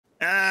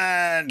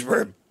And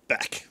we're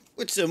back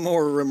with some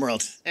more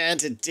Rimworld. And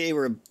today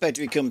we're about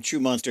to become true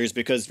monsters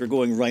because we're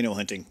going rhino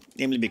hunting.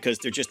 Namely because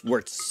they're just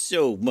worth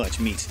so much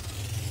meat.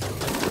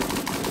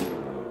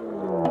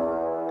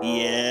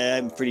 Yeah,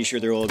 I'm pretty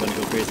sure they're all going to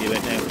go crazy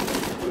about now.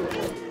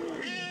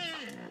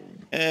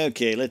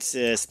 Okay, let's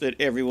split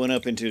everyone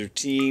up into their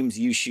teams.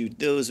 You shoot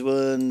those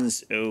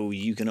ones. Oh,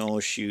 you can all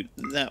shoot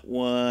that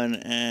one.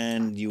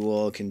 And you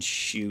all can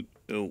shoot...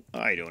 Oh,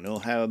 I don't know.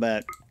 How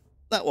about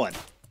that one?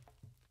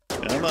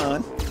 Come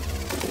on.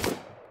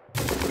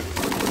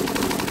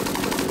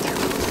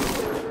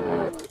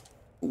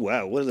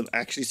 Wow, one of them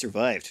actually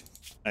survived.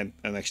 I'm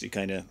actually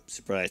kind of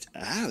surprised.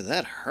 Ow,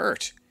 that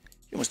hurt.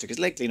 He almost took his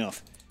leg clean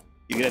off.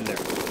 You get in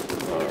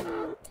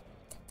there.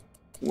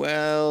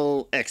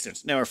 Well,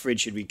 excellent. Now our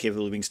fridge should be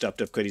capable of being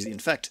stopped up quite easily. In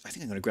fact, I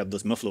think I'm going to grab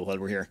those muffalo while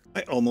we're here.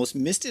 I almost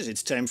missed it.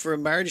 It's time for a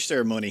marriage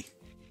ceremony.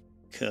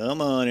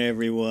 Come on,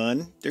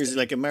 everyone. There's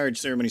like a marriage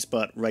ceremony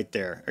spot right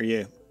there. Are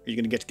you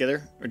going to get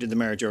together? Or did the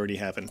marriage already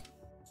happen?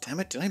 Damn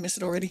it, did I miss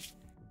it already?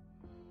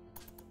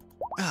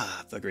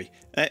 Ah, buggery.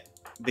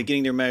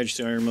 Beginning their marriage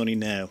ceremony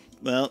now.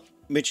 Well,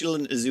 Mitchell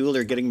and Azul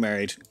are getting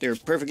married. They're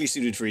perfectly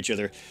suited for each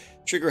other.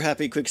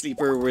 Trigger-happy quick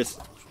sleeper with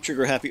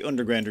trigger-happy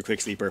undergrounder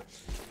quick sleeper.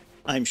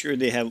 I'm sure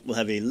they will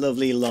have a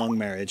lovely long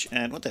marriage.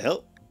 And what the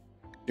hell?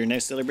 They're now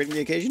celebrating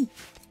the occasion?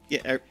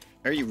 Yeah,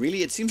 are you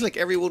really? It seems like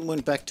everyone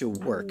went back to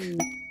work.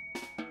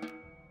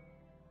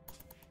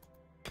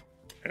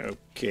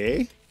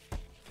 Okay.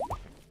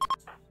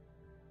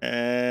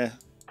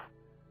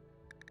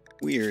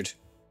 Weird.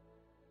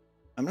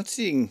 I'm not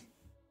seeing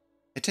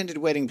attended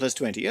wedding plus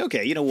 20.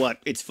 Okay, you know what?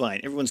 It's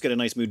fine. Everyone's got a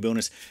nice mood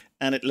bonus.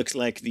 And it looks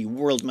like the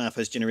world map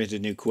has generated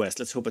a new quest.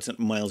 Let's hope it's not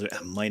miles away.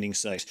 A mining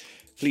site.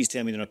 Please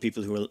tell me they're not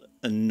people who will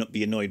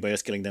be annoyed by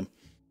us killing them.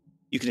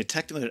 You can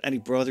attack them without any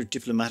broader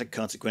diplomatic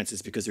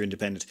consequences because they're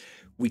independent.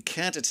 We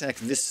can't attack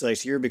this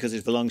site here because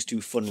it belongs to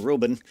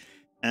Funroben.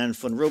 And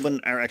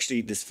Funroben are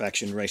actually this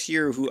faction right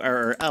here who are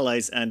our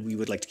allies and we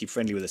would like to keep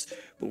friendly with us.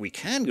 But we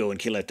can go and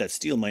kill out that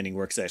steel mining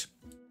work site.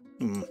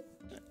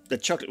 The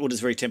chocolate wood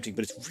is very tempting,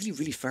 but it's really,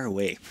 really far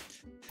away.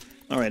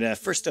 Alright,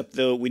 first up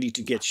though, we need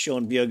to get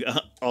Sean Bugg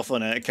off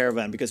on a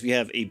caravan because we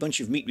have a bunch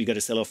of meat we got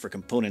to sell off for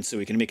components so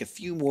we can make a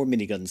few more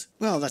miniguns.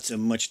 Well, that's a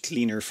much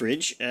cleaner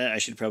fridge. I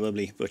should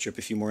probably butcher up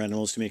a few more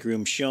animals to make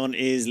room. Sean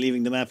is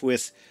leaving the map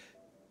with...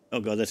 Oh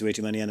god, that's way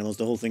too many animals.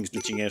 The whole thing's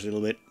glitching out a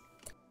little bit.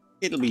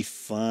 It'll be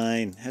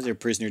fine. How's our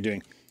prisoner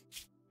doing?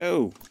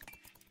 Oh,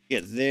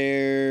 yeah,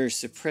 their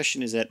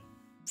suppression is at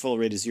fall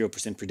rate is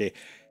 0% per day.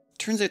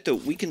 Turns out though,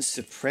 we can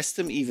suppress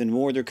them even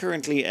more. They're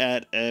currently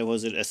at,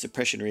 was it a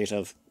suppression rate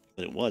of...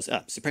 Well, it was.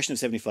 Suppression of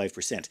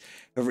 75%.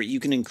 However,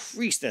 you can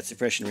increase that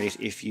suppression rate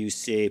if you,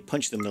 say,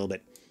 punch them a little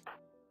bit.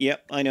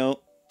 Yep, I know.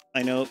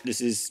 This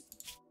is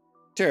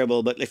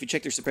terrible, but if you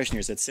check their suppression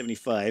here, it's at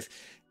 75.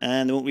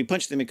 And when we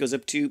punch them, it goes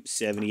up to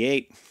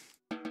 78.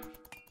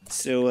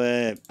 So,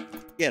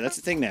 yeah, that's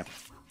the thing now.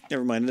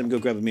 Never mind, let them go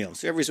grab a meal.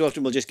 So every so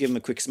often, we'll just give them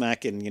a quick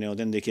smack, and, you know,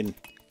 then they can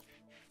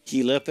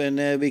heal up,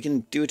 and we can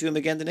do it to them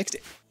again the next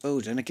day.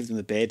 Oh, did I not give them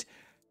a bed?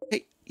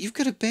 Hey, you've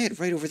got a bed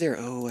right over there.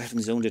 Oh, I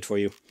haven't zoned it for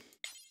you.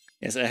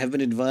 Yes, I have been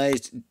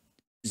advised,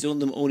 zone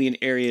them only in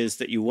areas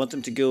that you want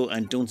them to go,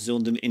 and don't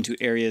zone them into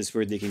areas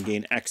where they can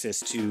gain access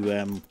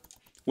to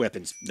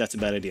weapons. That's a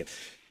bad idea.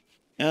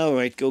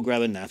 Alright, go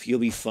grab a nap. You'll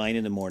be fine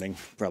in the morning,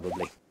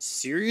 probably.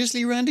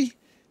 Seriously, Randy?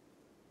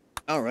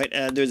 Alright,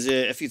 there's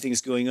a few things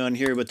going on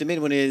here, but the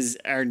main one is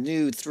our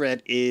new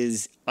threat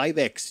is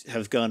Ibex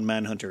have gone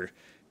manhunter.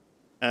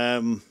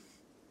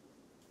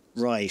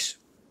 Right.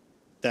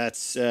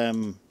 That's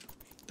kind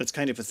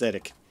of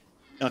pathetic.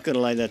 Not gonna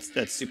lie,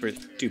 that's super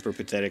duper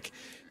pathetic.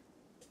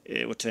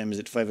 What time is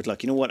it? 5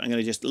 o'clock. You know what? I'm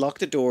gonna just lock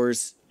the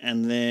doors,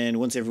 and then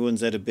once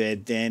everyone's out of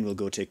bed, then we'll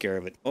go take care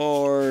of it.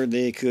 Or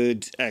they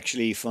could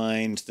actually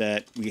find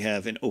that we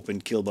have an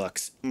open kill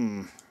box.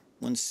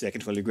 1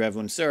 second while you grab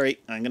one. Sorry,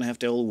 I'm gonna have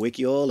to wake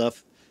you all up.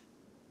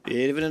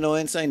 Bit of an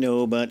annoyance, I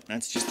know, but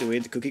that's just the way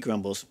the cookie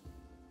crumbles.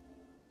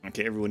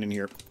 Okay, everyone in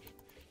here.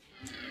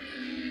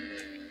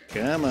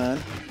 Come on.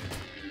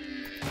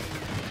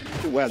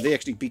 Oh, wow, they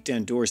actually beat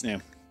down doors now.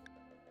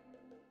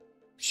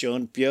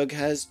 Sean Bugg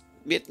has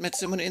met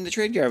someone in the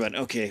trade caravan.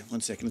 Okay, 1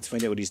 second, let's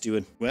find out what he's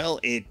doing. Well,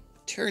 it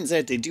turns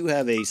out they do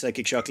have a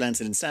Psychic Shock Lance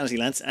and Insanity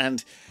Lance,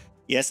 and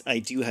yes, I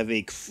do have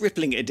a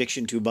crippling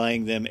addiction to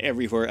buying them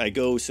everywhere I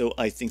go, so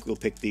I think we'll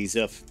pick these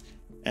up.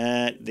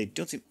 They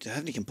don't seem to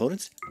have any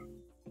components.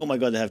 Oh my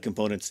god, they have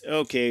components.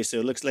 Okay, so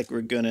it looks like we're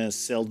gonna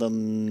sell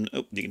them...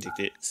 Oh, you can take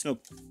the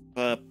smoke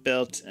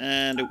belt,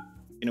 and... Oh,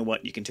 you know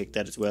what? You can take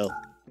that as well.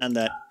 And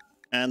that.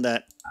 And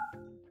that.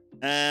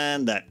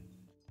 And that.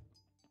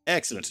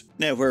 Excellent.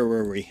 Now, where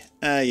were we?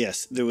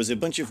 Yes, there was a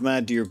bunch of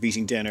mad deer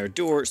beating down our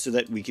door so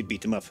that we could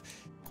beat them up.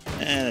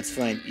 That's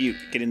fine. You,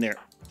 get in there.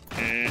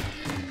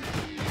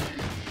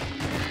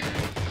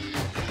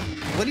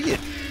 What are you...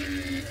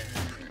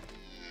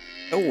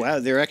 Oh, wow,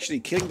 they're actually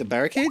killing the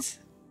barricades?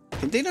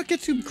 Can they not get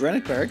through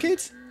granite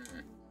barricades?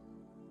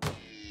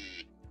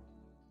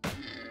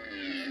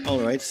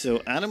 Alright,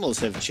 so animals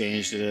have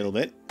changed a little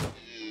bit.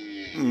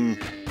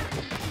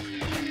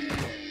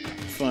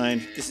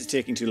 fine. This is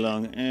taking too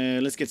long.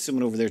 Let's get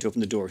someone over there to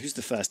open the door. Who's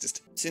the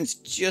fastest? Since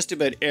just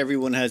about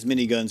everyone has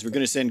miniguns, we're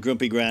going to send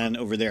Grumpy Gran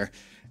over there.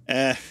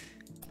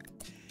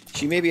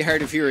 She may be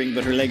hard of hearing,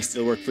 but her legs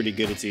still work pretty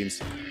good, it seems.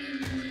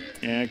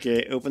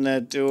 Okay, open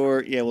that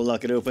door. Yeah, we'll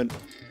lock it open.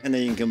 And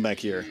then you can come back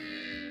here.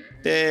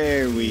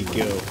 There we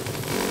go.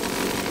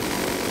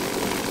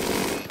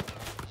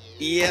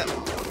 Yep.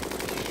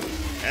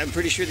 I'm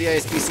pretty sure the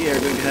ISPC are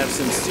going to have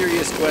some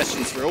serious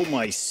questions for... Oh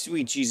my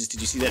sweet Jesus, did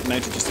you see that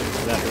mountain just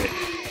over that way?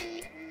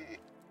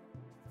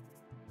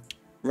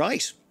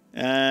 Right.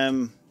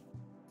 Gonna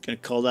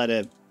call that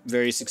a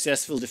very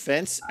successful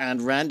defense.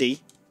 And Randy,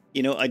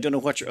 you know, I don't know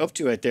what you're up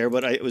to out there,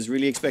 but I was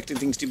really expecting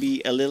things to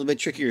be a little bit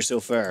trickier so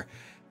far.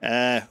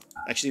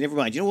 Actually, never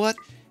mind. You know what?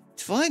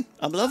 It's fine.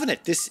 I'm loving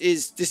it. This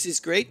is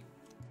great.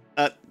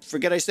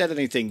 Forget I said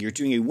anything. You're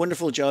doing a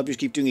wonderful job. Just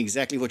keep doing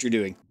exactly what you're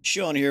doing.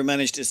 Sean here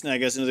managed to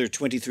snag us another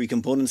 23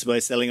 components by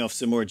selling off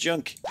some more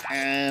junk.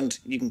 And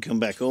you can come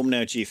back home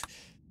now, Chief.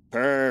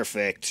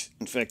 Perfect.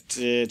 In fact,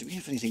 do we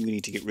have anything we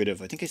need to get rid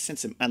of? I think I sent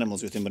some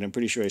animals with him, but I'm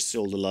pretty sure I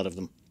sold a lot of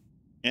them.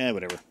 Yeah,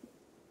 whatever.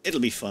 It'll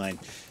be fine.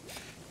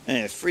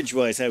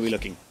 Fridge-wise, how are we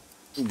looking?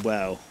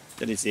 Wow.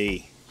 That is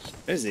a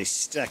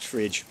stacked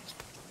fridge.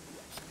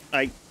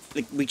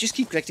 We just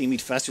keep collecting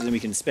meat faster than we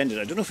can spend it.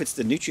 I don't know if it's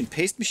the nutrient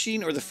paste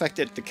machine or the fact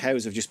that the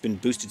cows have just been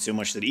boosted so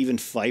much that even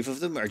 5 of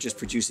them are just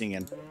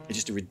producing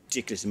just a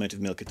ridiculous amount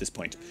of milk at this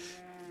point.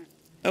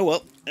 Oh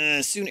well,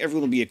 soon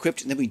everyone will be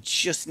equipped, and then we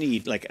just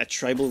need like a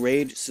tribal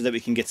raid so that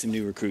we can get some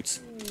new recruits.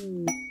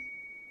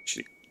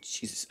 Actually,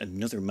 Jesus,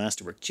 another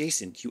masterwork.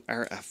 Jason, you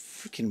are a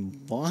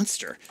freaking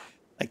monster.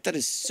 Like, that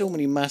is so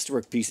many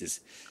masterwork pieces.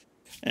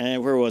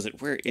 Where was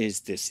it? Where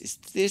is this? Is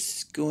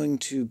this going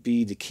to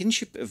be the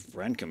Kinship of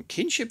Brancombe?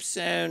 Kinship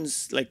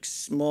sounds like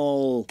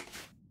small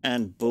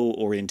and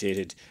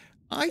bow-orientated.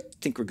 I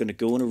think we're going to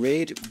go on a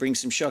raid, bring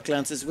some shock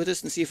lances with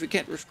us, and see if we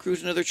can't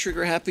recruit another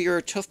trigger-happy or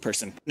tough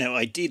person. Now,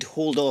 I did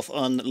hold off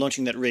on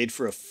launching that raid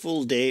for a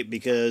full day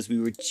because we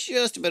were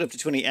just about up to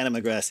 20 anima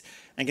grass.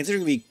 And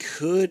considering we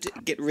could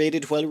get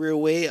raided while we were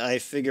away, I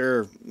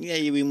figure,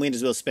 yeah, we might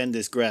as well spend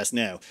this grass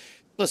now.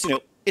 Plus, you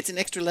know, it's an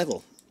extra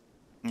level.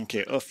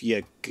 Okay, off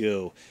you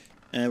go.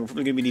 We're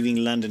probably going to be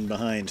leaving Landon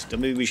behind. So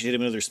maybe we should hit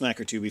him another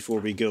smack or two before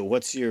we go.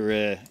 What's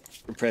your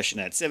repression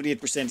at?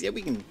 78%. Yeah,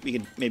 we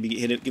can maybe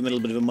give him a little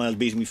bit of a mild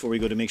beating before we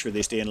go to make sure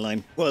they stay in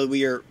line. While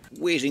we are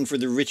waiting for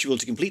the ritual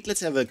to complete,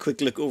 let's have a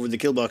quick look over the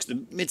kill box. They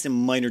made some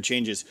minor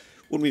changes.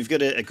 One, we've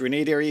got a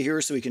grenade area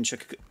here, so we can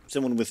chuck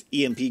someone with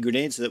EMP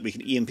grenades so that we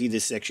can EMP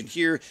this section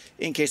here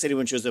in case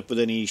anyone shows up with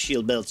any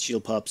shield belts,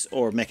 shield pops,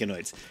 or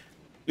mechanoids.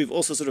 We've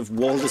also sort of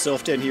walled this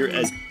off down here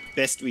as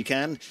best we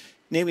can.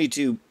 Namely,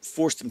 to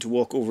force them to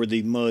walk over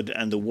the mud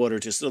and the water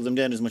to slow them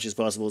down as much as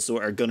possible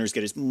so our gunners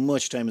get as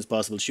much time as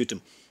possible to shoot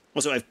them.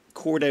 Also, I've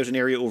cored out an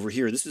area over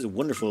here. This is a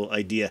wonderful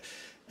idea.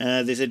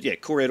 They said, yeah,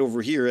 core out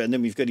over here, and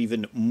then we've got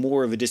even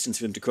more of a distance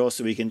for them to cross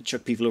so we can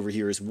chuck people over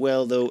here as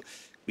well, though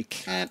we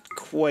can't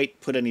quite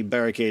put any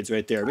barricades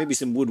right there. Maybe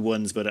some wood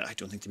ones, but I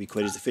don't think they'd be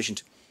quite as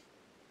efficient.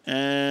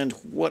 And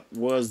what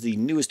was the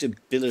newest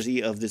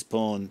ability of this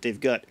pawn? They've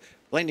got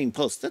Blinding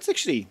Pulse. That's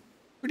actually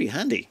pretty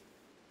handy.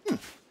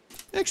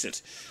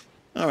 Excellent.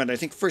 Alright, I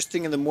think first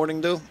thing in the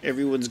morning, though,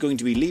 everyone's going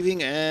to be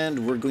leaving,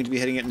 and we're going to be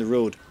heading out on the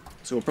road.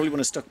 So we'll probably want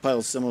to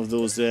stockpile some of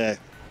those,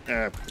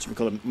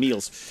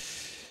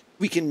 meals.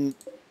 We can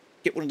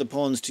get one of the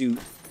pawns to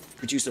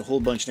produce a whole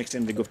bunch next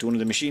time they go up to one of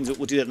the machines.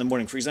 We'll do that in the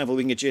morning. For example,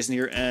 we can get Jason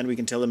here, and we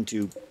can tell them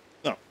to...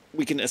 Oh,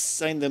 we can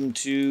assign them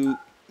to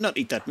not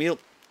eat that meal.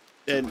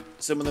 Then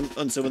some of them,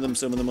 unsummon them,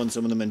 some of them,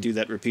 unsummon them, and do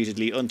that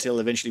repeatedly until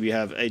eventually we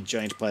have a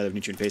giant pile of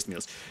nutrient paste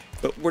meals.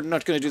 But we're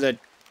not going to do that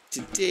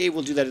today.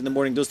 We'll do that in the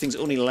morning. Those things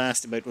only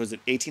last about, was it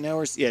 18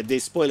 hours? Yeah, they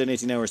spoil in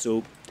 18 hours,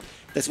 so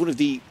that's one of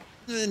the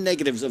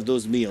negatives of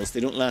those meals. They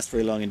don't last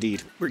very long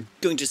indeed. We're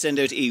going to send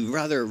out a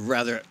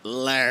rather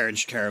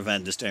large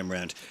caravan this time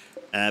around.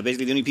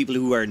 Basically, the only people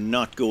who are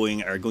not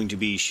going are going to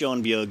be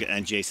Sean, Bjugg,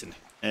 and Jason.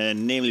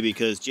 Namely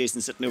because Jason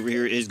sitting over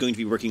here is going to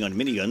be working on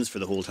miniguns for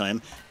the whole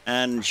time,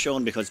 and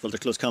Sean because, well, they're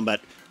close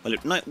combat. While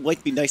it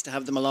might be nice to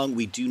have them along,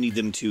 we do need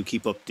them to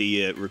keep up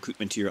the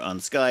recruitment here on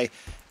Sky,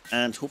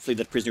 and hopefully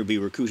that prisoner will be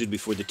recruited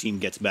before the team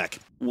gets back.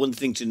 One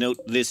thing to note,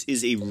 this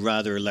is a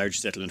rather large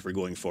settlement we're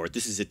going for.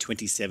 This is a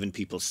 27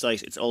 people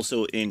site. It's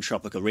also in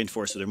tropical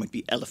rainforest, so there might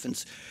be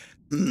elephants.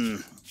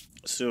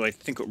 So I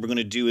think what we're going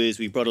to do is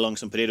we brought along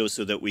some potatoes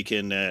so that we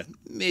can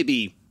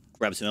maybe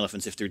grab some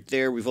elephants if they're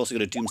there. We've also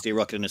got a Doomsday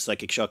Rocket and a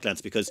Psychic Shock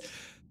Lance because,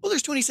 well,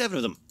 there's 27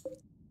 of them.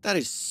 That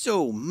is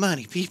so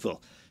many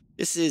people.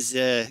 This is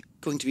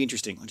going to be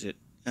interesting. What's it?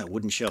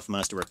 Wooden Shelf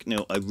Masterwork.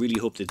 No, I really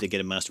hope that they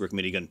get a Masterwork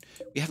minigun.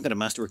 We haven't got a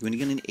Masterwork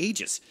minigun in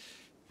ages.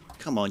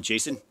 Come on,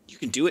 Jason. You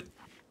can do it.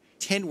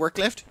 10 work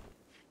left?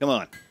 Come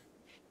on.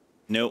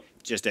 No,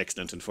 just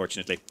excellent,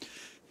 unfortunately.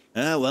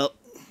 Well,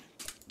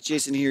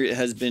 Jason here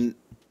has been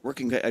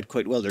working out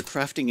quite well. Their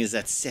crafting is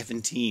at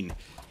 17.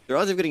 Their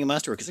odds of getting a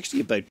Masterwork is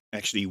actually about...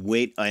 Actually,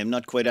 wait, I am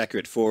not quite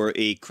accurate. For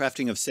a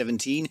crafting of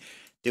 17,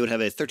 they would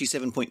have a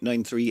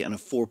 37.93 and a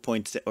 4.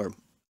 Or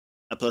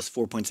a plus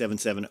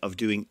 4.77 of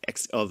doing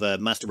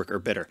masterwork or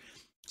better.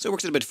 So it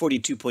works at about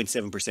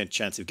 42.7%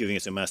 chance of giving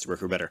us a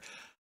masterwork or better.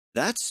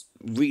 That's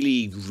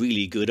really,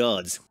 really good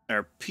odds.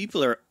 Our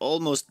people are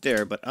almost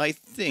there, but I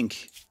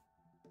think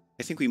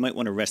we might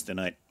want to rest the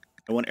night.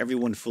 I want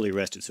everyone fully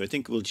rested, so I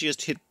think we'll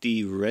just hit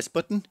the rest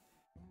button.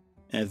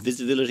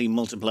 Visibility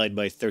multiplied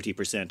by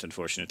 30%,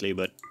 unfortunately,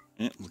 but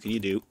what can you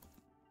do?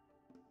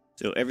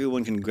 So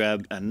everyone can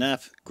grab a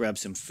nap, grab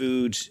some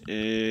food.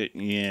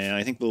 Yeah,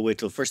 I think we'll wait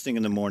till first thing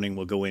in the morning.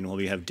 We'll go in while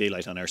we have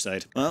daylight on our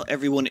side. Well,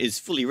 everyone is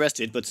fully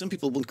rested, but some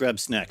people won't grab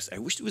snacks. I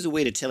wish there was a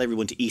way to tell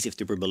everyone to eat if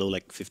they were below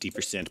like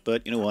 50%,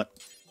 but you know what?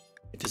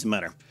 It doesn't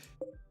matter.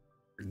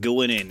 We're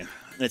going in.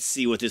 Let's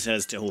see what this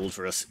has to hold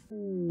for us.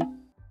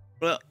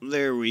 Well,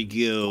 there we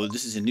go.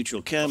 This is a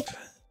neutral camp.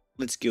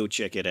 Let's go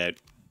check it out.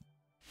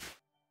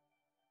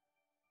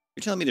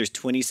 You're telling me there's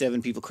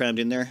 27 people crammed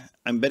in there?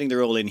 I'm betting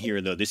they're all in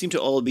here, though. They seem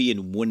to all be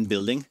in one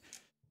building.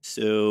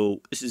 So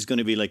this is going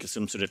to be like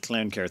some sort of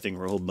clown car thing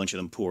where a whole bunch of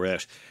them pour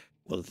out.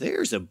 Well,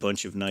 there's a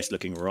bunch of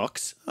nice-looking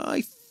rocks. I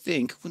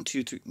think, 1,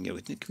 2, 3... Yeah, I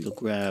think we'll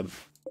grab,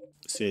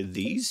 say,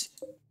 these.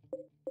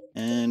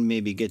 And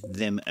maybe get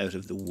them out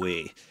of the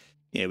way.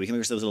 Yeah, we can make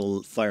ourselves a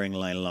little firing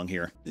line along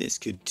here. This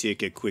could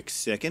take a quick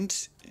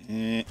second.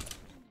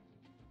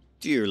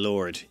 Dear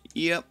Lord.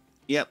 Yep.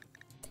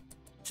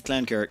 It's a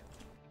clown car.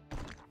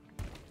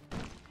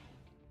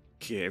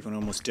 Okay,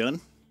 everyone almost done?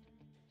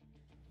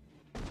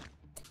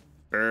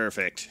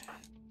 Perfect.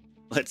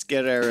 Let's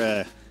get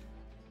our,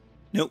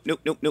 Nope. I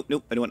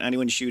don't want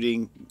anyone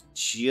shooting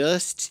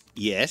just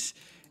yet.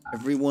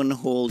 Everyone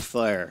hold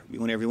fire. We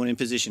want everyone in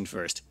position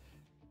first.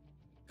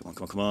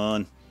 Come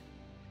on.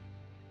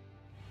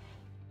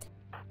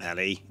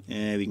 Hatti,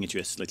 we can get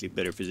you a slightly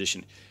better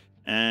position.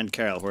 And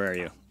Carl, where are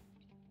you?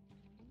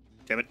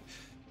 Damn it.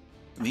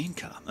 Main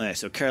comm. Alright,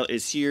 so Carl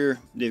is here.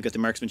 They've got the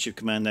marksmanship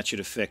command. That should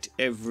affect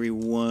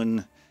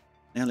everyone.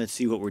 Now let's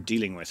see what we're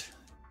dealing with.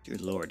 Dear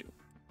Lord.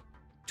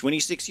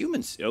 26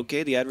 humans.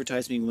 Okay, the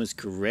advertisement was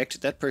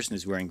correct. That person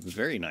is wearing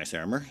very nice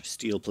armor.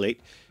 Steel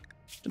plate.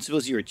 Don't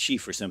suppose you're a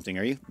chief or something,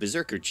 are you?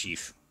 Berserker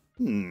chief.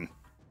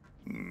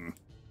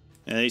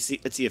 Let's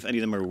see if any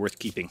of them are worth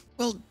keeping.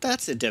 Well,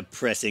 that's a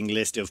depressing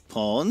list of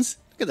pawns.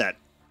 Look at that.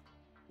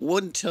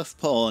 One tough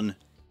pawn.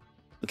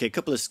 Okay, a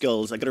couple of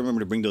skulls. I gotta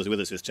remember to bring those with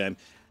us this time.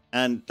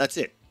 And that's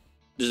it.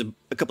 There's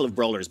a couple of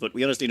brawlers, but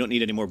we honestly don't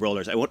need any more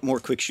brawlers. I want more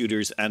quick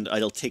shooters, and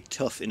I'll take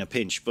tough in a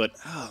pinch. But,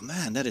 oh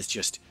man, that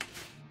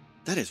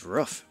is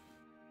rough.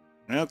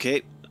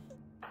 Okay.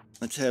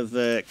 Let's have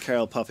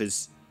Carl pop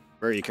his...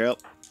 Where are you, Carl?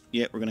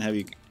 Yeah, we're going to have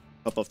you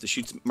pop off the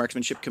shoots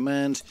marksmanship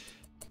command.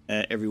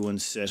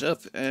 Everyone's set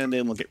up, and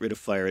then we'll get rid of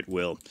fire at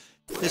will.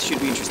 This should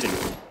be interesting.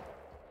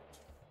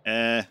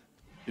 Did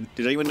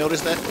anyone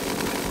notice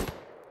that?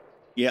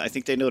 Yeah, I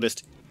think they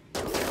noticed.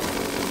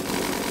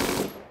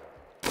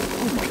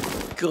 Oh my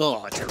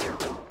god.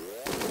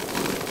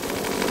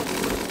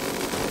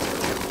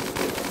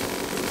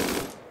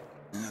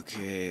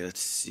 Okay, let's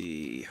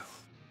see.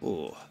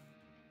 Oh.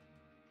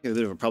 We have a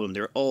bit of a problem.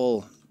 There's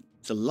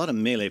a lot of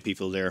melee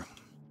people there.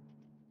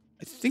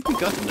 I think we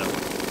got them though.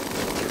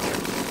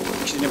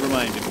 Actually, never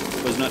mind.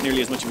 It was not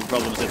nearly as much of a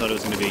problem as I thought it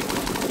was going to be.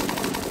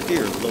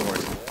 Dear Lord.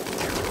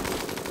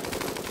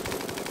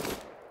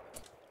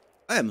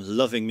 I am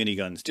loving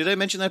miniguns. Did I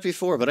mention that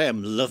before? But I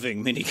am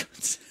loving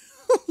miniguns.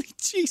 Holy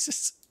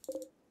Jesus.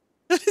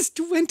 That is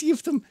 20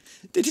 of them.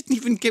 They didn't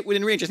even get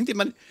within range. I think they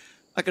might...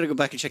 I gotta go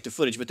back and check the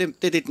footage, but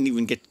they didn't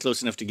even get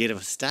close enough to get a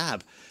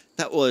stab.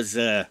 That was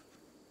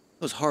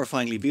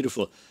horrifyingly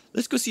beautiful.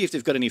 Let's go see if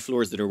they've got any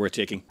floors that are worth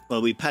taking.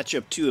 Well, we patch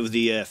up 2 of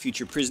the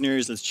future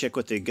prisoners. Let's check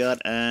what they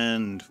got.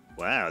 And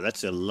wow,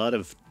 that's a lot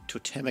of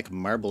totemic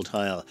marble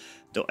tile.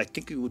 Though I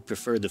think we would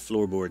prefer the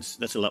floorboards.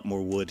 That's a lot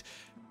more wood.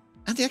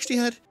 And they actually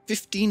had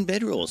 15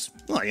 bedrolls.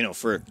 Well, you know,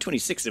 for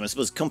 26 of them, I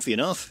suppose comfy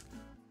enough.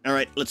 All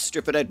right, let's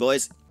strip it out,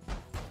 boys.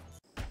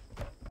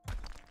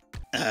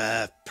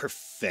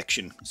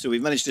 Perfection. So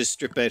we've managed to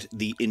strip out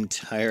the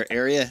entire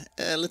area.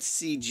 Let's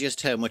see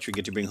just how much we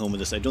get to bring home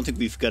with us. I don't think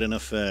we've got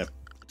enough... I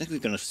think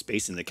we've got enough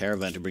space in the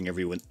caravan to bring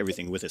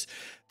everything with us.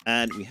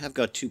 And we have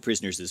got 2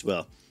 prisoners as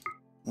well.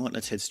 Well,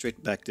 let's head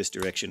straight back this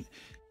direction.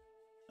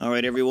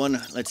 Alright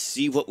everyone, let's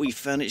see what we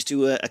managed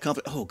to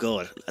accomplish. Oh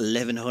god,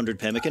 1100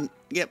 pemmican.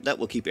 Yep, that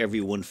will keep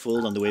everyone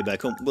full on the way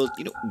back home. Well,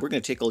 you know, we're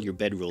going to take all your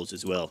bedrolls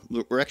as well.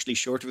 We're actually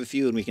short of a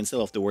few and we can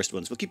sell off the worst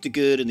ones. We'll keep the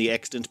good and the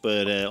excellent,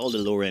 but all the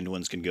lower end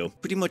ones can go.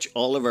 Pretty much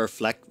all of our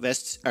flak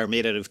vests are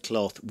made out of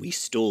cloth we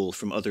stole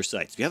from other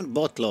sites. We haven't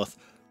bought cloth,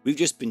 we've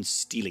just been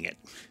stealing it.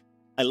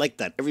 I like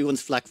that.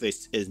 Everyone's flak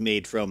vest is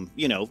made from,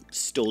 you know,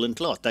 stolen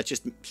cloth. That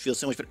just feels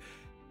so much better.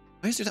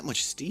 Why is there that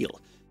much steel?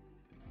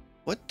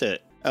 What the...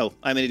 Oh,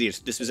 I'm an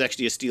idiot. This was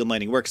actually a steel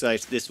mining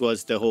worksite. This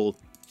was the whole...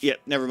 Yeah,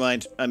 never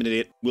mind. I'm an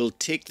idiot. We'll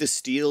take the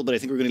steel, but I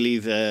think we're going to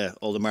leave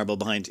all the marble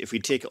behind. If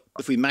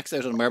we max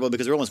out on marble,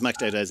 because we're almost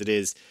maxed out as it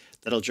is,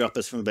 that'll drop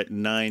us from about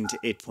 9 to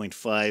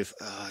 8.5.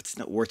 Oh, it's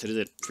not worth it, is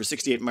it? For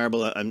 68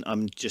 marble,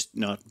 I'm just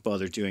not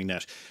bothered doing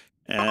that.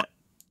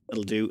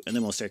 That'll do, and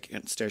then we'll start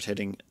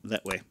heading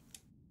that way.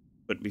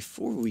 But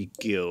before we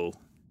go,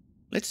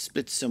 Let's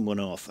split someone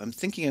off. I'm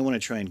thinking I want to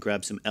try and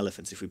grab some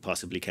elephants if we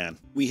possibly can.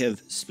 We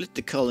have split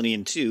the colony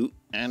in two,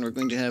 and we're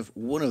going to have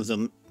one of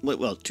them,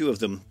 well, two of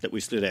them that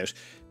we've split out.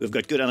 We've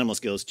got good animal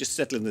skills. Just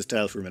settle in this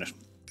tile for a minute.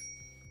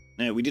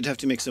 Now, we did have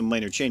to make some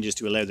minor changes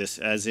to allow this,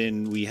 as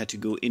in we had to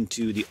go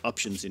into the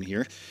options in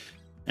here.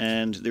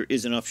 And there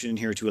is an option in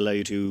here to allow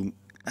you to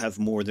have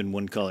more than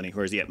one colony,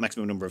 whereas, yeah,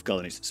 maximum number of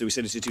colonies. So we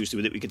set it to 2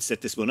 so that we could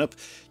set this one up,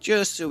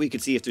 just so we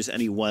could see if there's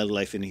any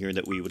wildlife in here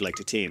that we would like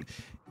to tame.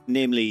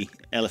 Namely,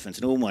 elephants.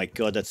 And oh my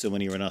god, that's so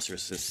many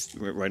rhinoceroses.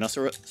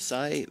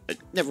 Rhinocerosi?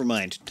 Never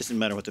mind. Doesn't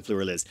matter what the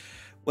plural is.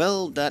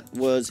 Well, that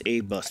was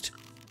a bust.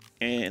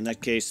 In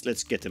that case,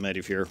 let's get them out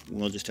of here.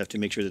 We'll just have to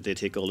make sure that they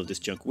take all of this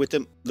junk with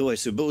them. Though I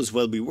suppose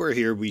while we were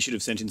here, we should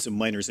have sent in some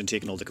miners and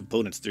taken all the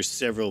components. There's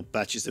several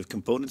batches of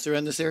components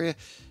around this area.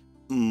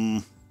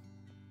 Yeah,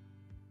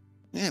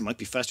 it might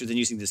be faster than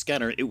using the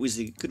scanner. It was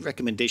a good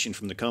recommendation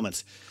from the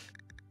comments.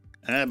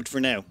 But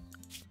for now,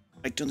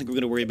 I don't think we're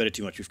going to worry about it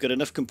too much. We've got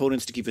enough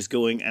components to keep us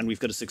going, and we've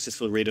got a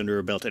successful raid under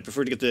our belt. I'd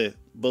prefer to get the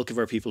bulk of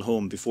our people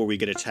home before we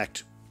get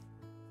attacked.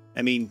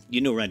 I mean,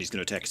 you know Randy's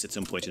going to attack us at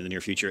some point in the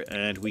near future,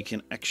 and we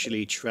can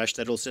actually trash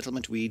that old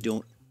settlement. We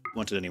don't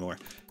want it anymore.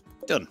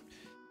 Done.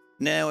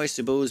 Now I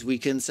suppose we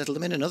can settle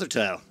them in another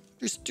tile.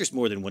 There's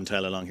more than one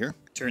tile along here.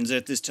 Turns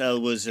out this tile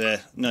was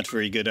not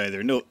very good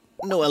either. No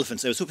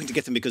elephants. I was hoping to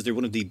get them because they're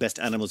one of the best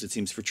animals, it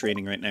seems, for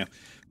training right now.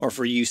 Or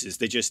for uses.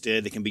 They just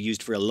they can be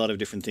used for a lot of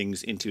different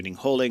things, including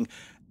hauling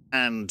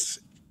and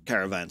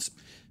caravans.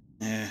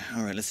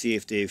 Alright, let's see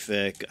if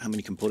they've how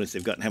many components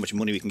they've got and how much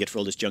money we can get for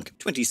all this junk.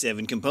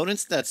 27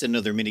 components. That's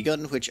another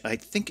minigun, which I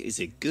think is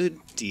a good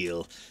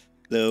deal.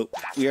 Though,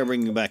 we are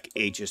bringing back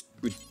a just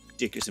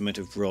ridiculous amount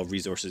of raw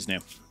resources now.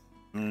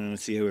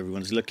 Let's see how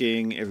everyone's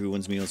looking.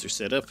 Everyone's meals are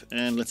set up.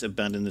 And let's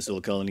abandon this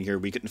old colony here.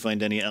 We couldn't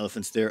find any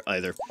elephants there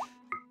either.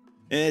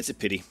 It's a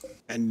pity.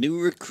 A new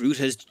recruit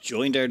has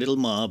joined our little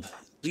mob.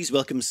 Please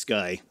welcome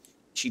Sky.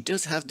 She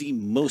does have the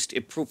most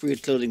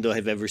appropriate clothing though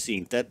I've ever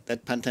seen. That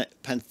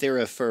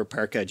Panthera fur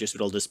parka just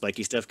with all the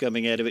spiky stuff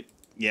coming out of it.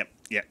 Yep.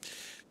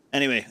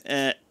 Anyway,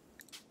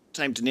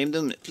 time to name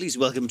them. Please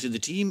welcome to the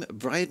team,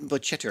 Brian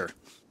Butchetter.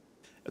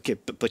 Okay,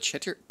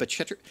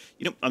 Butchetter?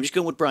 You know, I'm just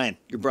going with Brian.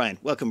 You're Brian.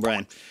 Welcome,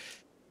 Brian.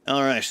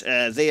 Alright,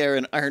 they are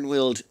an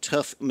iron-willed,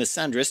 tough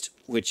misandrist,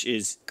 which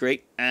is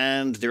great,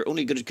 and they're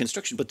only good at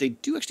construction, but they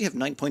do actually have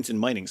 9 points in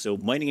mining, so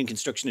mining and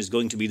construction is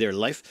going to be their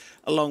life,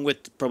 along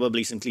with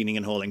probably some cleaning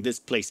and hauling. This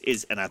place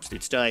is an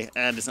absolute sty,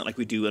 and it's not like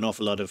we do an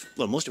awful lot of,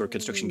 well, most of our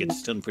construction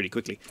gets done pretty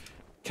quickly.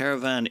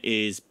 Caravan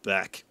is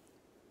back.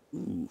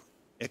 Ooh,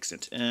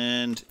 excellent.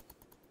 And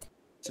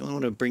someone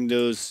want to bring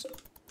those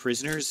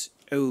prisoners?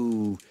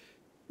 Oh,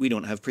 we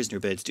don't have prisoner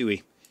beds, do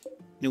we?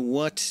 You know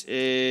what?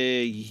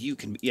 You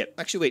can... Yeah,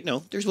 actually, wait, no.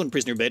 There's one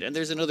prisoner bed, and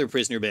there's another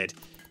prisoner bed.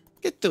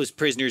 Get those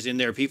prisoners in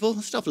there,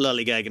 people. Stop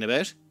lollygagging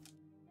about.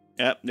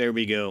 Ah, there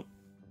we go.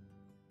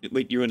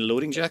 Wait, you're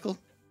unloading, Jackal?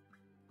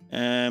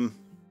 Oh,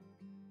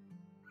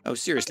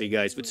 seriously,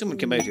 guys, would someone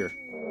come out here?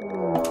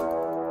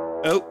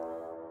 Oh.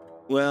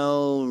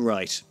 Well,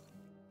 right.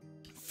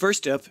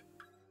 First up,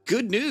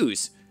 good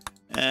news.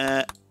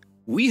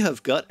 We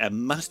have got a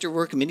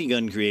masterwork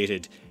minigun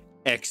created.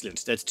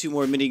 Excellent. That's 2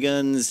 more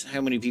miniguns.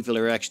 How many people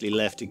are actually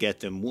left to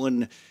get them?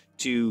 1,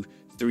 2,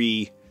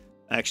 3,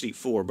 actually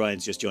 4.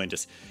 Brian's just joined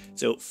us.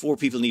 So 4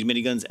 people need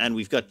miniguns, and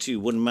we've got 2.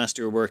 1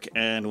 masterwork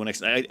and 1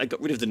 excellent. I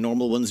got rid of the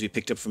normal ones we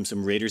picked up from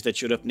some raiders that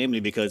showed up, namely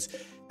because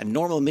a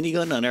normal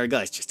minigun on our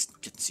guys just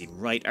didn't seem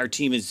right. Our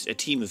team is a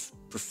team of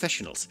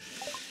professionals.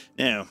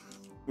 Now,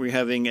 we're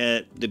having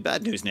the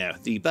bad news now.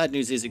 The bad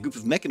news is a group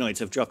of mechanoids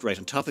have dropped right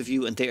on top of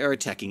you, and they are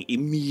attacking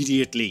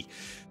immediately.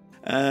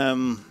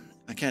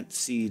 I can't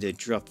see the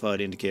drop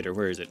pod indicator.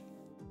 Where is it?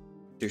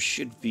 There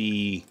should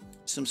be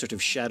some sort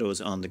of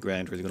shadows on the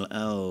ground where they're going to...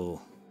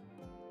 Oh.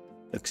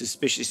 Looks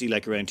suspiciously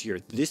like around here.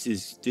 This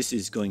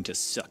is going to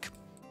suck.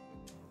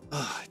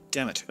 Oh,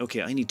 damn it.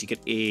 Okay, I need to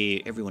get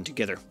everyone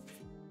together.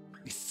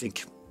 I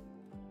think...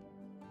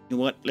 You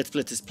know what? Let's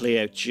let this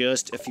play out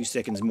just a few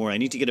seconds more. I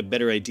need to get a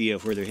better idea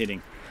of where they're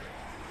hitting.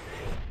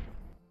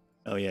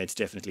 Oh yeah, it's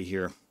definitely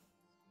here.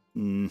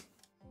 The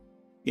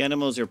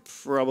animals are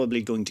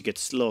probably going to get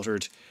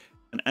slaughtered.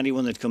 And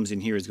anyone that comes in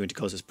here is going to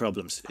cause us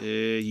problems.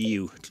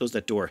 You. Close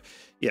that door.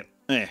 Yeah.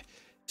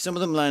 Some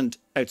of them land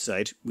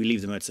outside. We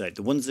leave them outside.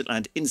 The ones that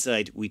land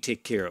inside, we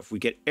take care of. We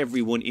get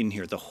everyone in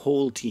here. The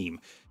whole team.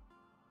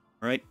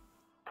 All right?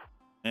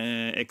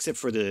 Except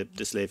for the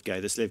slave guy.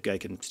 The slave guy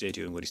can stay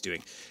doing what he's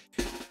doing.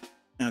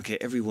 Okay,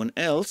 everyone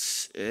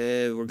else,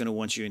 we're going to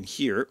want you in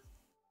here.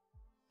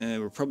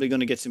 We're probably going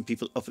to get some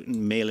people up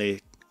in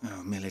melee.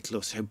 Oh, melee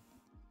close. The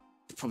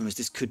problem is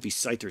this could be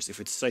scythers.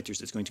 If it's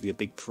scythers, it's going to be a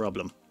big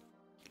problem.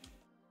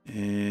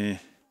 And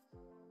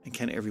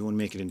can everyone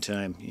make it in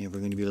time? Yeah, we're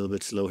going to be a little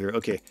bit slow here.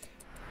 Okay.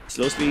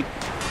 Slow speed.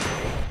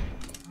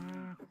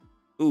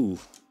 Ooh.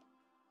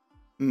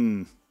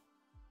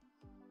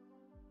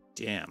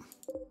 Damn.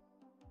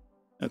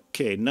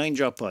 Okay, 9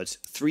 drop pods.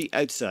 3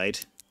 outside.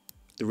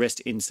 The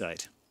rest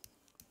inside.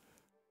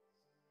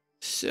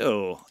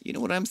 So, you know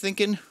what I'm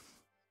thinking?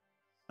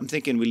 I'm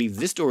thinking we leave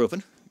this door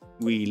open.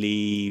 We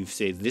leave,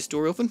 say, this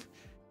door open.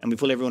 And we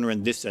pull everyone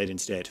around this side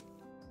instead.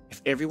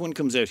 If everyone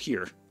comes out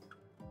here,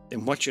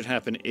 then what should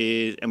happen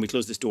is, and we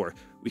close this door,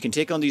 we can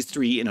take on these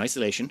 3 in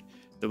isolation.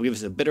 That will give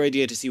us a better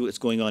idea to see what's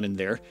going on in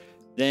there.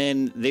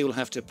 Then they will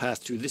have to pass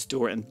through this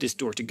door and this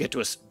door to get to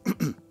us.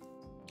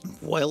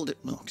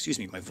 Excuse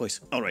me, my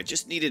voice. All right,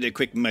 just needed a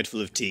quick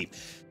mouthful of tea.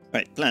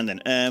 Right, plan then.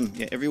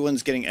 Yeah,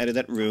 everyone's getting out of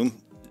that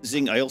room.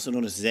 Zing, I also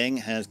noticed Zeng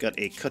has got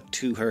a cut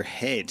to her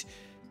head.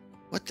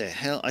 What the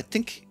hell? I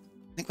think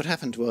what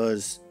happened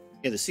was,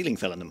 yeah, the ceiling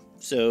fell on them.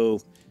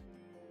 So,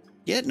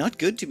 yeah, not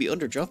good to be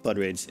under drop pod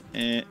raids.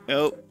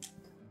 Oh,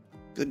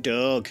 good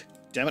dog.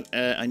 Damn it,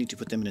 I need to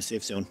put them in a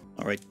safe zone.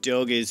 All right,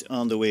 dog is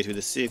on the way to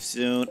the safe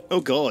zone.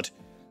 Oh, God.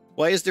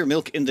 Why is there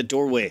milk in the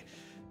doorway?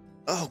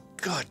 Oh,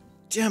 God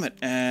damn it.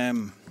 Yeah,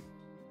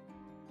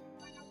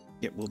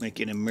 we'll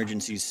make an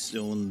emergency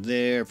zone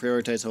there.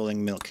 Prioritize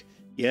holding milk.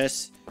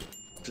 Yes,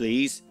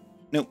 please.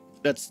 No,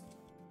 that's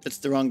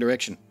the wrong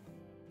direction.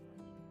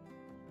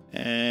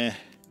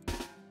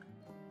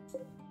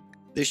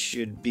 This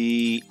should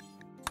be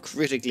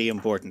critically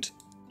important.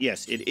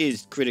 Yes, it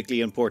is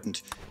critically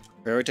important.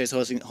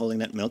 Prioritize holding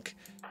that milk.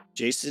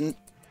 Jason,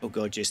 oh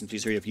God, Jason,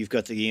 please hurry up. You've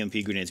got the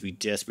EMP grenades. We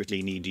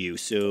desperately need you.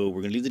 So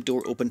we're going to leave the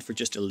door open for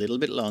just a little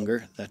bit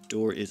longer. That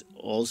door is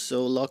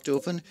also locked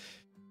open.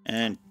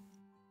 And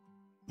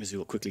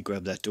we'll quickly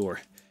grab that door.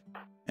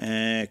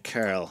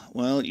 Carl,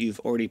 well, you've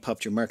already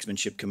popped your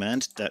marksmanship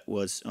command. That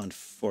was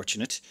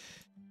unfortunate.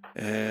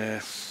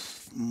 Let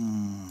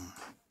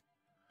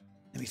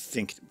me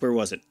think. Where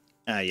was it?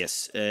 Ah,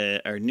 yes.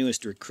 Our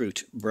newest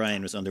recruit,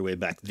 Brian, was on their way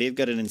back. They've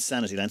got an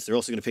Insanity Lance. They're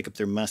also going to pick up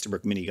their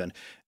Masterwork minigun. And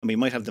we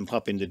might have them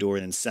pop in the door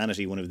and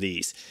Insanity one of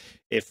these.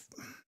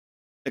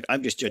 Look,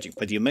 I'm just judging.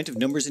 By the amount of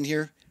numbers in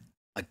here,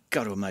 I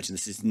got to imagine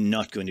this is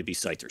not going to be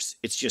Scythers.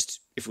 It's just,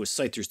 if it was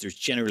Scythers, there's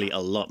generally a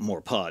lot more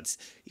pods.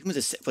 Even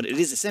with but it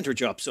is a center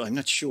drop, so I'm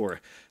not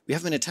sure. We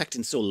haven't been attacked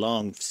in so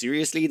long,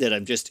 seriously, that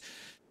I'm just...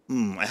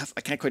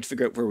 I can't quite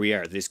figure out where we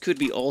are. This could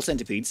be all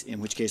centipedes,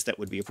 in which case that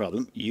would be a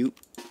problem. You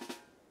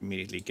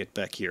immediately get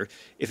back here.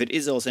 If it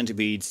is all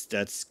centipedes,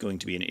 that's going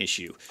to be an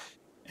issue.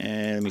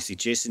 Let me see.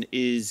 Jason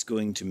is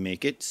going to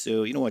make it.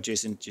 So, you know what,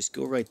 Jason? Just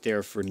go right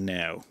there for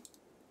now.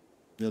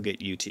 We'll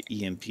get you to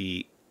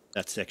EMP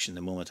that section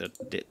the moment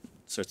that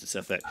sorts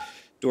itself out.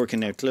 Door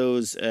can now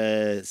close.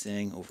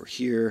 Saying over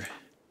here.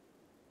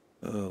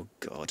 Oh,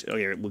 God. Oh,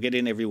 yeah. We'll get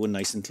in everyone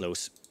nice and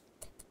close.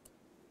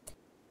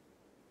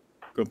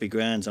 Grumpy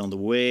Grand's on the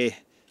way.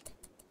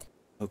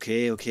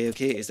 Okay.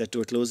 Is that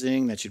door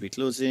closing? That should be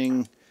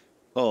closing.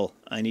 Paul,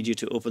 I need you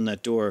to open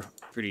that door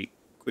pretty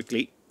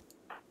quickly.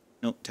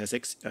 No,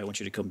 Tessix, I want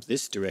you to come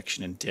this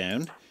direction and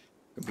down.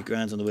 Grumpy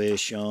Grand's on the way,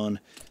 Sean.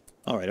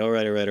 All right.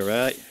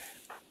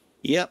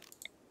 Yep.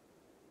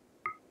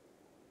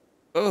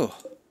 Oh,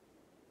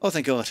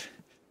 thank God.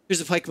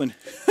 There's a pikeman.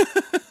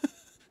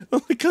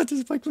 Oh my God,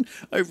 there's a pikeman.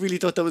 I really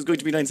thought that was going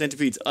to be 9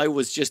 centipedes. I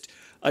was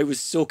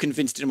so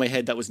convinced in my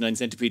head that was 9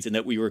 centipedes and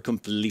that we were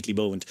completely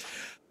boned.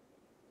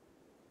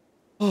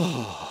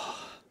 Oh,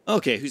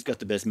 okay, who's got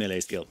the best melee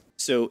skill?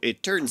 So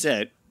it turns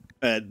out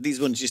these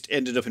ones just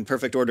ended up in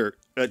perfect order.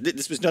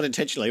 This was not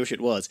intentional, I wish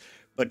it was.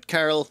 But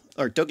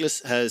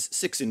Douglas has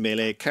 6 in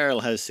melee,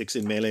 Carl has 6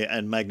 in melee,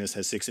 and Magnus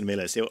has 6 in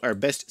melee. So our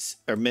best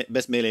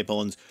melee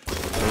pawns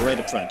are right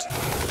up front.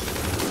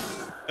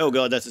 Oh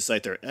God, that's a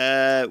Scyther.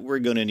 We're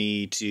going to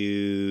need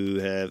to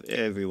have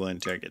everyone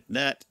target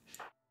that.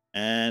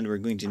 And we're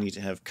going to need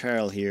to have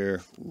Carl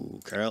here. Ooh,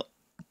 Carl.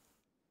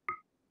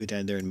 Go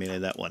down there and melee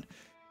that one.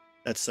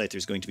 That Scyther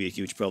is going to be a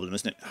huge problem,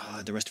 isn't it?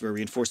 Oh, the rest of our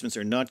reinforcements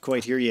are not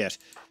quite here yet.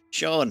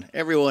 Sean,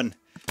 everyone.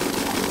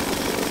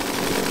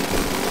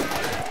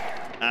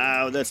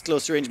 Ow, that's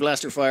close range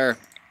blaster fire.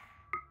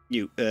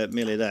 You,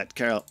 melee that.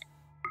 Carl,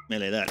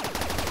 melee that.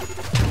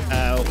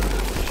 Ow.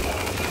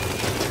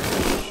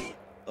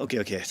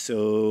 Okay,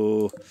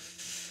 so...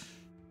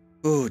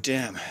 Oh,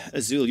 damn.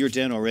 Azul, you're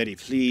down already.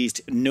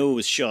 Please,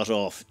 nose shot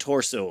off.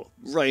 Torso,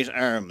 right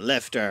arm,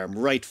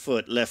 right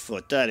foot, left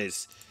foot. That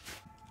is...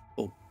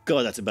 Oh,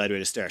 God, that's a bad way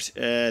to start.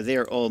 They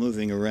are all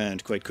moving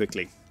around quite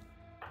quickly.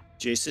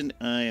 Jason,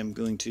 I am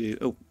going to...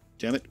 Oh,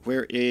 damn it.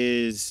 Where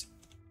is...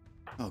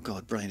 Oh,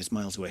 God, Brian is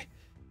miles away.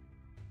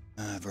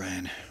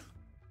 Brian.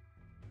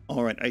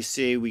 Alright, I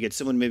say we get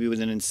someone maybe with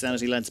an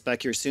Insanity Lance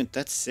back here soon.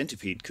 That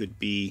centipede could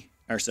be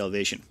our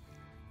salvation.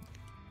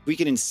 If we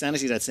can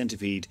Insanity that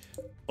centipede,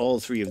 all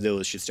 3 of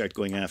those should start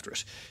going after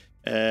it.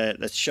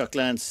 That's Shock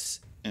Lance.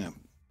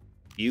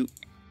 You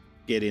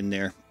get in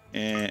there.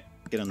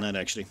 Get on that,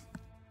 actually.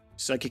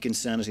 Psychic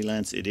Insanity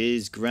Lance it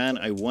is. Gran,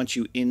 I want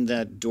you in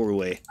that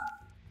doorway.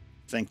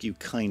 Thank you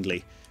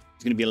kindly.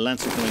 There's going to be a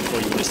Lancer coming for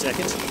you in a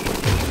second.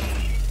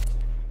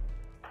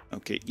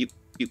 Okay, you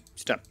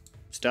stop.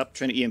 Stop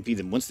trying to EMP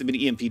them. Once they've been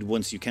EMP'd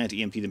once, you can't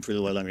EMP them for a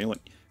little while longer. You know what?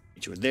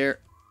 Get you over there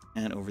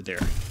and over there.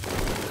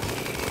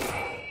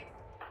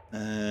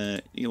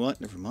 You know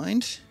what? Never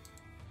mind.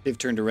 They've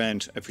turned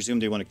around. I presume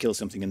they want to kill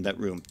something in that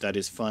room. That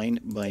is fine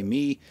by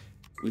me.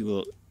 We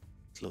will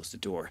close the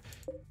door.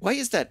 Why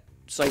is that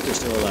Scyther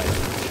still alive?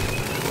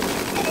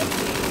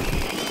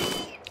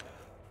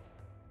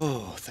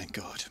 Oh, thank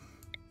God.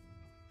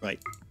 Right.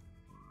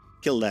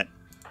 Kill that.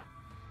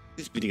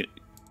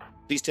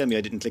 Please tell me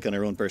I didn't click on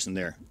our own person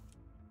there.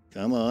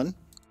 Come on.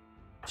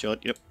 Sean,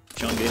 yep.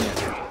 Sean, get in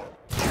there.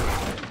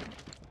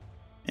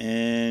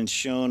 And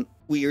Sean,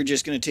 we are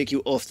just going to take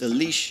you off the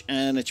leash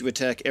and let you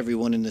attack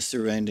everyone in the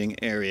surrounding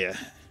area.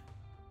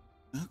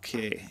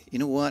 Okay. You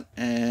know what?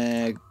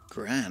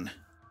 Gran.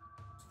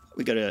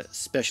 We got a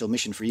special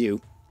mission for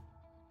you.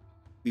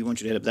 We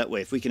want you to head up that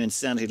way. If we can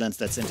insanity lance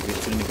that centipede,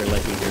 it's going to make our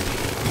life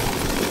easier.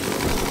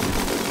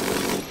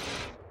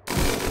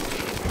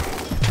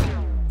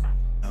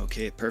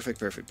 Okay, perfect.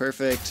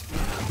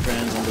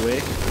 Brrainz on the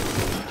way.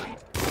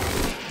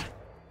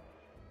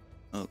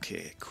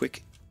 Okay,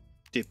 quick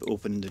dip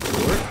open the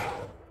door.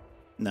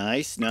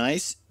 Nice. And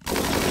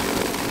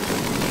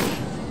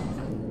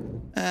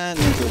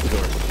then close the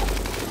door.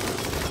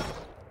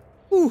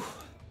 Whew.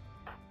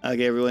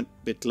 Okay, everyone,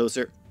 bit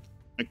closer.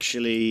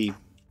 Actually,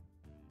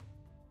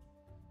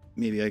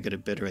 maybe I got a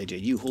better idea.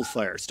 You hold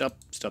fire. Stop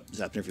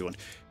zapping everyone.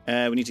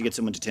 We need to get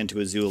someone to tend to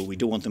Azul. We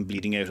don't want them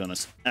bleeding out on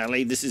us.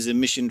 Ali, this is a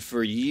mission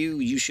for you.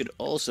 You should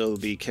also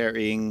be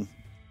carrying...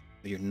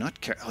 You're not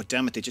carrying... Oh,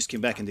 damn it, they just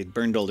came back and they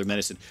burned all their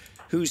medicine.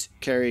 Who's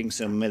carrying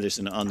some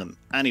medicine on them?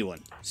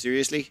 Anyone?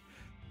 Seriously?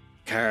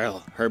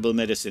 Carl, herbal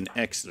medicine.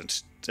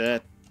 Excellent.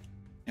 And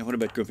what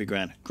about Grumpy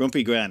Gran?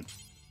 Grumpy Gran,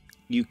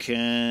 you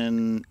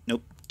can...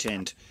 Nope,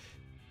 tend.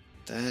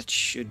 That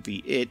should be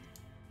it.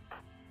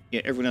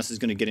 Yeah, everyone else is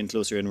going to get in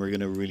closer and we're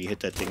going to really hit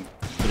that thing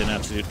with an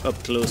absolute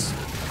up-close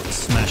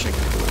smashing.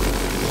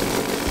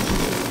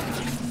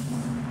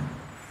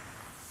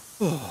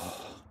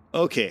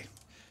 Okay,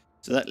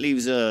 so that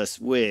leaves us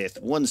with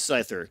one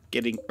Scyther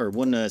getting, or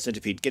one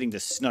Centipede getting the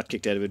snot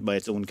kicked out of it by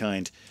its own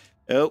kind.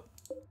 Oh,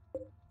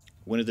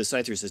 one of the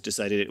Scythers has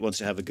decided it wants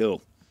to have a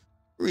go.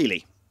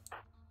 Really?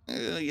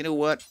 You know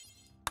what?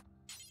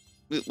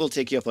 We'll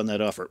take you up on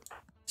that offer.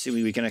 See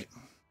what we can...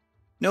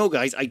 No,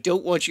 guys, I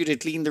don't want you to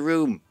clean the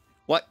room.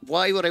 What?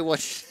 Why would I want...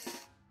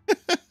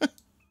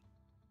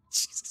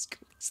 Jesus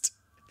Christ.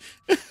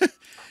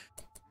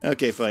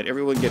 Okay, fine.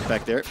 Everyone get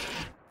back there.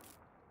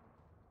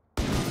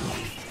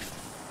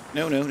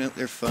 No.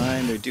 They're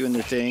fine. They're doing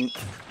their thing.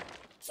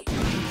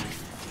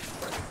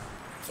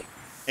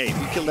 Hey, if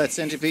you kill that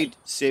centipede,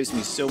 saves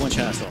me so much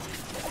hassle.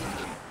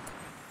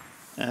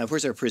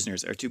 Where's our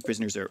prisoners? Our two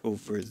prisoners are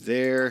over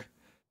there.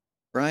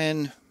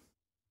 Brian.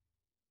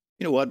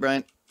 You know what,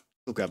 Brian?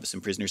 Go grab us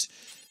some prisoners.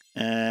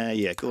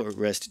 Yeah, go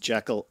arrest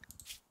Jackal.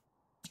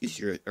 Jeez,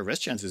 your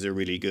arrest chances are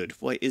really good.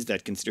 Why is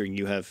that, considering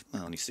you have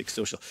only 6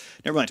 social?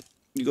 Never mind.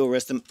 You go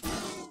arrest them.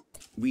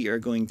 We are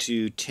going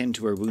to tend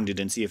to our wounded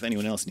and see if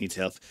anyone else needs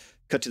help.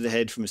 Cut to the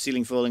head from a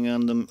ceiling falling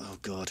on them. Oh,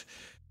 God.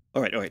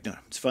 All right. No,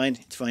 it's fine.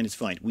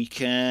 We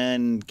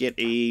can get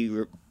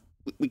a...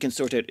 We can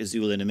sort out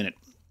Azul in a minute.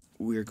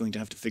 We're going to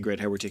have to figure out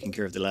how we're taking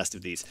care of the last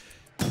of these.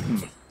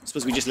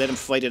 Suppose we just let them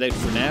fight it out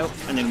for now,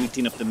 and then we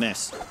clean up the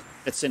mess.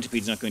 That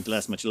centipede's not going to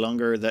last much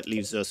longer. That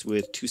leaves us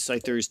with 2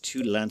 Scythers,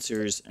 2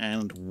 Lancers,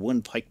 and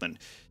 1 Pikeman.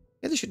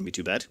 Yeah, this shouldn't be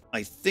too bad.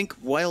 I think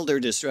while they're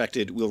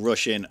distracted, we'll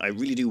rush in. I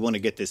really do want to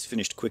get this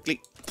finished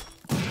quickly.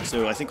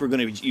 So I think we're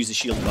going to use a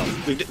shield pop.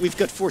 We've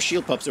got 4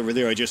 shield pops over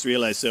there, I just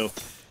realized, so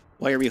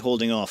why are we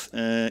holding off?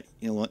 You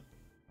know what?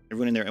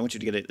 Everyone in there, I want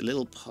you to get a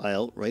little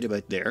pile right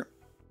about there.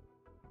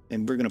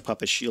 And we're going to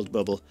pop a shield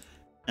bubble.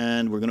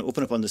 And we're going to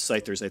open up on the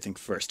Scythers, I think,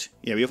 first.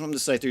 Yeah, we open up on the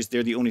Scythers.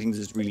 They're the only things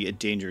that's really a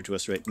danger to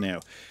us right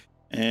now.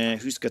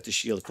 Who's got the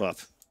shield pop?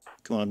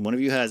 Come on, one of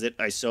you has it.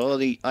 I saw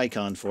the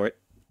icon for it.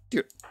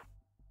 Here.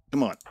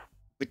 Come on.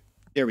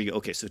 There we go.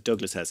 Okay, so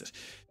Douglas has it.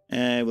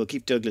 We'll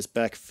keep Douglas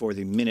back for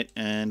the minute,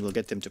 and we'll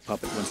get them to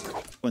pop it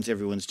once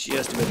everyone's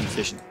just about in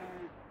position.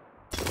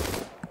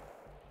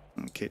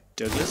 Okay,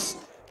 Douglas.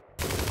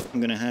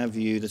 I'm going to have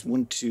you... That's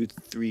 1, 2,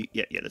 3...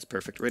 Yeah, that's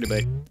perfect. Right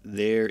about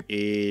there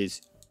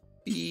is...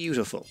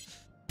 Beautiful.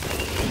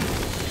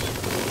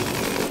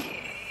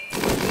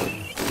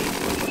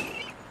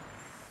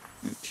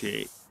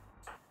 Okay.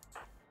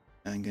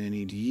 I'm going to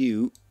need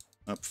you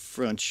up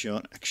front,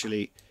 Sean.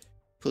 Actually,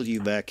 pull you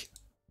back,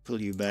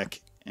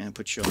 and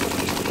put Sean.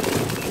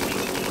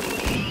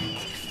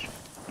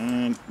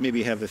 And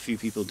maybe have a few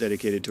people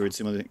dedicated towards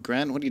some other...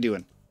 Gran, what are you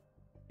doing?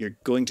 You're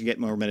going to get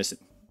more medicine.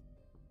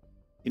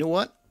 You know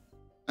what?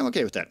 I'm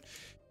okay with that.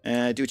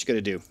 Do what you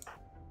gotta do.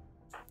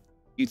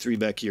 You 3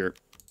 back here.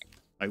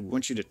 I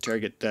want you to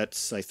target that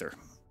Scyther.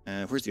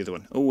 Where's the other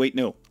one? Oh, wait,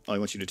 no. I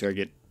want you to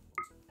target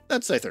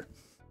that Scyther.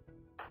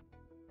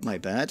 My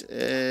bad.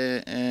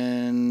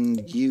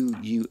 And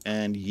you,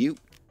 and you.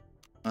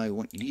 I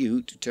want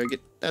you to target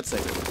that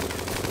Scyther.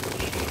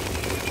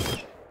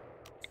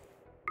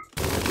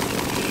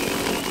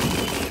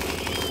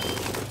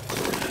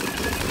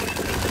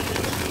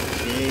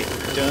 Okay,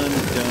 done.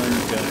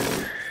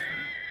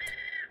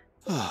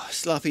 Oh,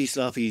 sloppy.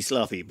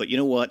 But you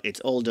know what? It's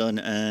all done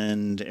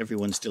and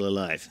everyone's still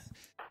alive.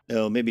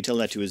 So maybe tell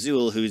that to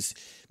Azul, who's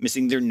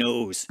missing their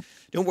nose.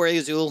 Don't worry,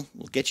 Azul.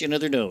 We'll get you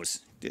another nose.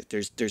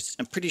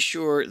 I'm pretty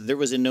sure there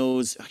was a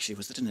nose. Actually,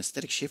 was it an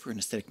aesthetic shape or an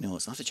aesthetic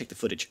nose? I'll have to check the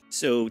footage.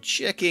 So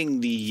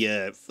checking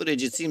the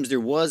footage, it seems there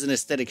was an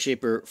aesthetic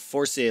shaper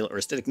for sale, or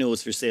aesthetic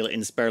nose for sale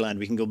in Sparland.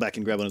 We can go back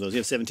and grab one of those. We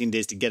have 17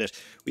 days to get it.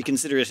 We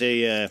consider it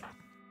a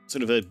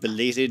sort of a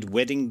belated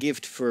wedding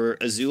gift for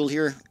Azul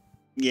here.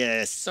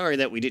 Yeah, sorry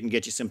that we didn't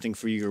get you something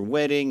for your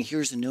wedding.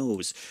 Here's a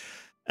nose.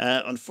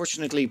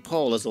 Unfortunately,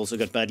 Paul has also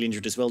got badly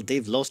injured as well.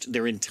 They've lost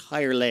their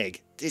entire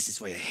leg. This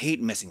is why I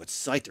hate messing with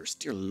scythers.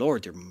 Dear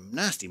Lord, they're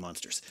nasty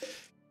monsters.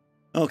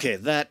 Okay,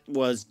 that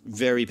was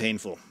very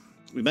painful.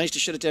 We managed to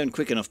shut it down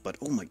quick enough, but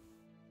oh my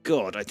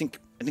god, I think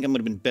I might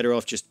have been better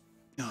off just...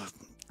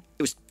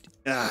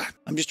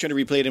 I'm just trying to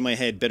replay it in my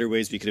head, better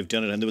ways we could have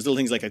done it. And there was little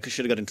things like I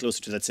should have gotten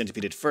closer to that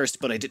centipede at first,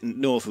 but I didn't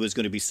know if it was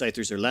going to be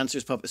scythers or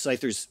lancers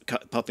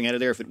popping out of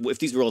there. If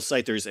these were all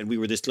scythers and we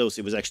were this close,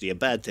 it was actually a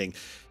bad thing.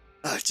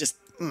 It's just...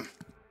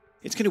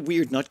 It's kind of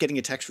weird not getting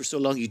attacks for so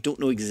long. You don't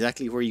know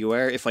exactly where you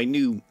are. If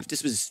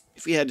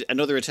we had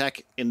another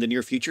attack in the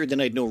near future, then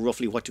I'd know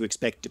roughly what to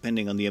expect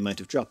depending on the amount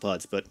of drop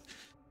pods, but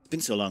it's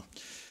been so long.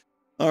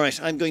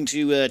 Alright, I'm going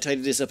to tidy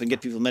this up and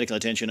get people medical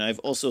attention. I've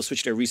also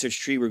switched our research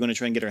tree. We're going to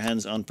try and get our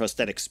hands on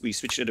prosthetics. We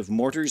switched out of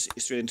mortars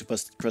straight into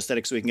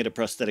prosthetics so we can get a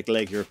prosthetic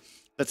leg here.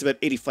 That's about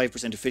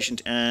 85%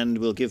 efficient, and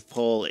we'll give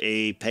Paul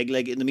a peg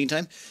leg in the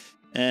meantime.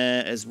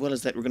 As well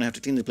as that, we're going to have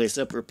to clean the place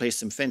up, replace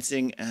some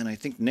fencing, and I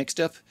think next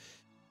up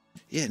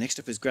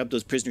is grab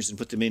those prisoners and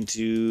put them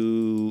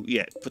into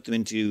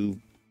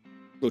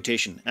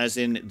rotation. As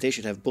in, they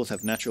should both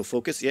have natural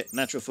focus. Yeah,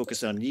 natural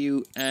focus on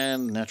you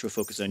and natural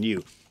focus on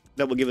you.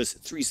 That will give us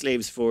 3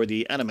 slaves for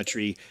the anima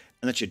tree,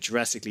 and that should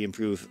drastically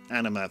improve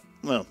anima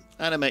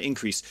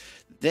increase.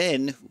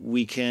 Then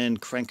we can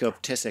crank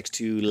up Tessex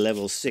to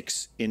level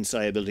 6 in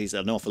psi abilities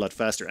an awful lot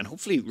faster, and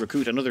hopefully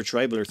recruit another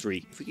tribal or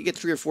 3. If we could get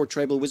 3 or 4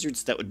 tribal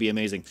wizards, that would be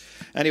amazing.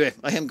 Anyway,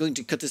 I am going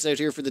to cut this out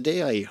here for the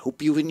day. I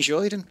hope you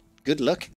enjoyed, and good luck.